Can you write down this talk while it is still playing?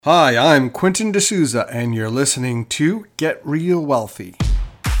Hi, I'm Quentin D'Souza, and you're listening to Get Real Wealthy.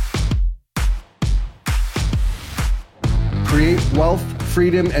 Create wealth,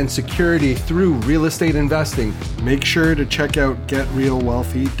 freedom, and security through real estate investing. Make sure to check out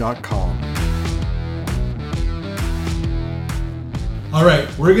getrealwealthy.com. All right,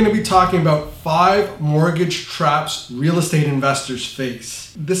 we're going to be talking about 5 mortgage traps real estate investors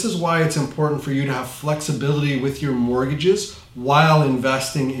face. This is why it's important for you to have flexibility with your mortgages while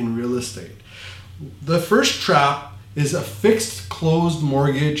investing in real estate. The first trap is a fixed closed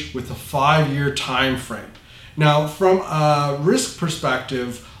mortgage with a 5-year time frame. Now, from a risk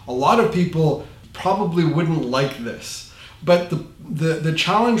perspective, a lot of people probably wouldn't like this. But the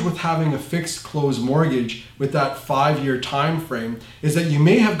challenge with having a fixed closed mortgage with that 5-year time frame is that you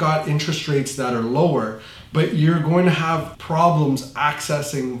may have got interest rates that are lower, but you're going to have problems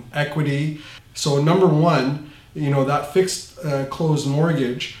accessing equity. So number one, that fixed closed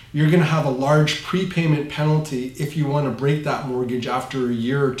mortgage, you're going to have a large prepayment penalty if you want to break that mortgage after a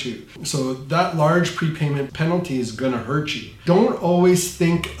year or two. So that large prepayment penalty is going to hurt you. Don't always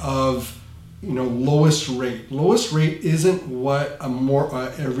think of lowest rate. Lowest rate isn't what a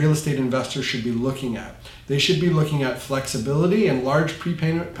real estate investor should be looking at. They should be looking at flexibility, and large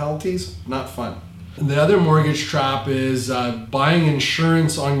prepayment penalties, not fun. And the other mortgage trap is buying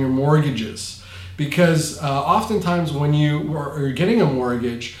insurance on your mortgages. Because oftentimes when you are getting a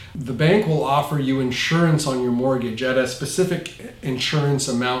mortgage, the bank will offer you insurance on your mortgage at a specific insurance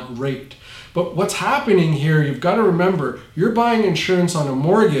amount rate. But what's happening here, you've got to remember, you're buying insurance on a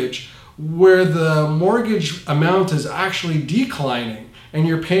mortgage where the mortgage amount is actually declining, and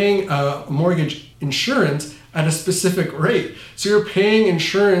you're paying mortgage insurance at a specific rate. So you're paying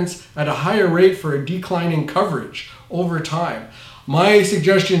insurance at a higher rate for a declining coverage over time. My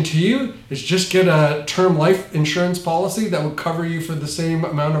suggestion to you is just get a term life insurance policy that will cover you for the same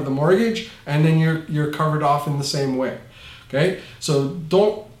amount of the mortgage, and then you're covered off in the same way. Okay, so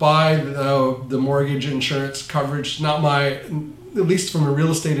don't buy the mortgage insurance coverage. At least from a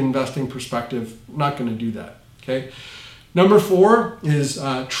real estate investing perspective, not going to do that. Okay. Number 4 is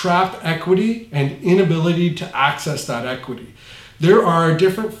trapped equity and inability to access that equity. There are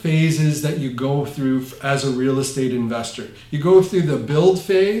different phases that you go through as a real estate investor. You go through the build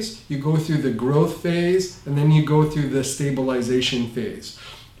phase, you go through the growth phase, and then you go through the stabilization phase.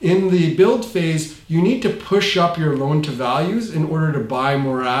 In the build phase, you need to push up your loan to values in order to buy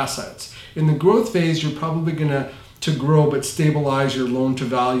more assets. In the growth phase, you're probably going to grow but stabilize your loan to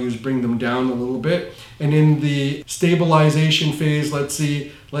values, bring them down a little bit. And in the stabilization phase, let's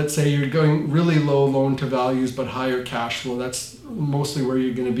say you're going really low loan to values but higher cash flow. That's mostly where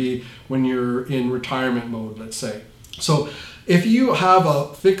you're going to be when you're in retirement mode, let's say. So if you have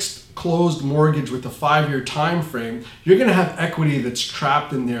a fixed closed mortgage with a 5-year time frame, you're going to have equity that's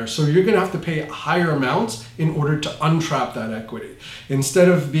trapped in there. So you're going to have to pay higher amounts in order to untrap that equity. Instead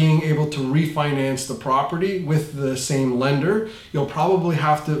of being able to refinance the property with the same lender, you'll probably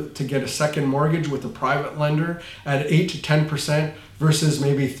have to get a second mortgage with a private lender at 8 to 10% versus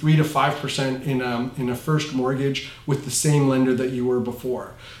maybe 3 to 5% in a first mortgage with the same lender that you were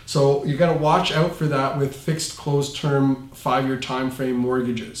before. So you got to watch out for that with fixed closed term 5-year time frame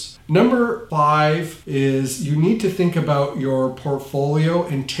mortgages. Number 5 is you need to think about your portfolio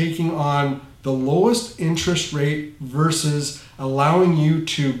and taking on the lowest interest rate versus allowing you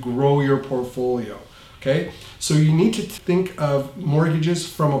to grow your portfolio. Okay, so you need to think of mortgages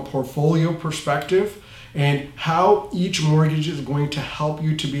from a portfolio perspective and how each mortgage is going to help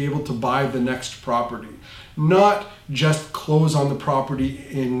you to be able to buy the next property, not just close on the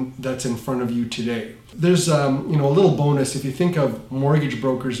property that's in front of you today. There's a little bonus if you think of mortgage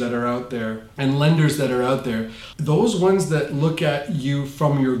brokers that are out there and lenders that are out there. Those ones that look at you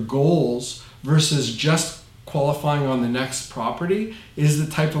from your goals versus just qualifying on the next property is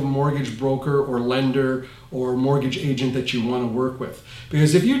the type of mortgage broker or lender or mortgage agent that you want to work with.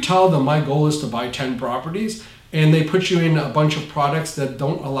 Because if you tell them my goal is to buy 10 properties and they put you in a bunch of products that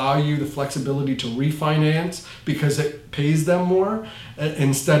don't allow you the flexibility to refinance because it pays them more,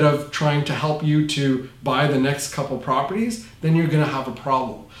 instead of trying to help you to buy the next couple properties, then you're going to have a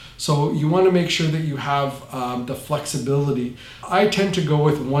problem. So you want to make sure that you have the flexibility. I tend to go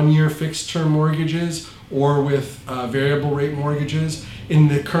with 1-year fixed term mortgages or with variable rate mortgages. In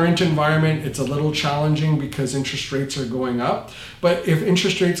the current environment, it's a little challenging because interest rates are going up. But if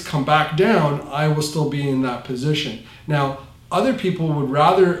interest rates come back down, I will still be in that position. Now, other people would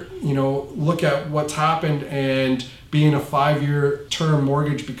rather, look at what's happened and be in a 5-year term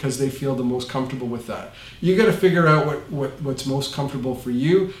mortgage because they feel the most comfortable with that. You got to figure out what's most comfortable for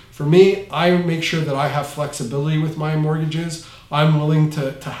you. For me, I make sure that I have flexibility with my mortgages. I'm willing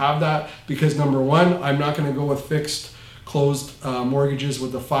to have that because number one, I'm not going to go with fixed closed mortgages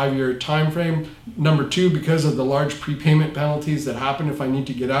with a 5-year time frame. Number two, because of the large prepayment penalties that happen if I need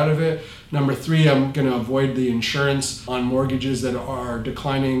to get out of it. Number three, I'm going to avoid the insurance on mortgages that are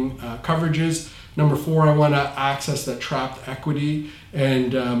declining coverages. Number four, I want to access that trapped equity,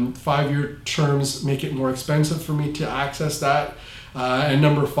 and 5-year terms make it more expensive for me to access that. And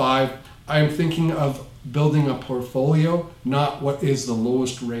number five, I'm thinking of building a portfolio, not what is the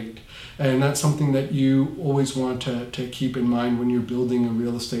lowest rate. And that's something that you always want to keep in mind when you're building a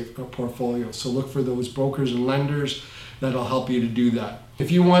real estate portfolio. So look for those brokers and lenders that'll help you to do that.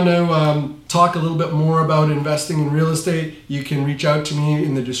 If you want to talk a little bit more about investing in real estate, you can reach out to me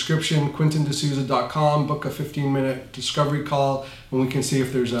in the description, quintondesouza.com, book a 15-minute discovery call, and we can see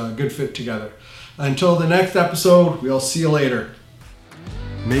if there's a good fit together. Until the next episode, we'll see you later.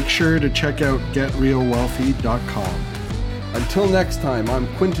 Make sure to check out getrealwealthy.com. Until next time, I'm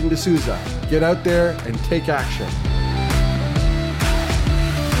Quinton D'Souza. Get out there and take action.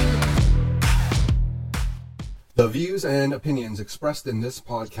 The views and opinions expressed in this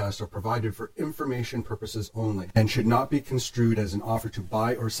podcast are provided for information purposes only and should not be construed as an offer to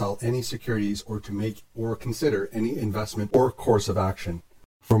buy or sell any securities or to make or consider any investment or course of action.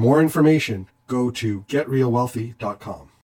 For more information, go to getrealwealthy.com.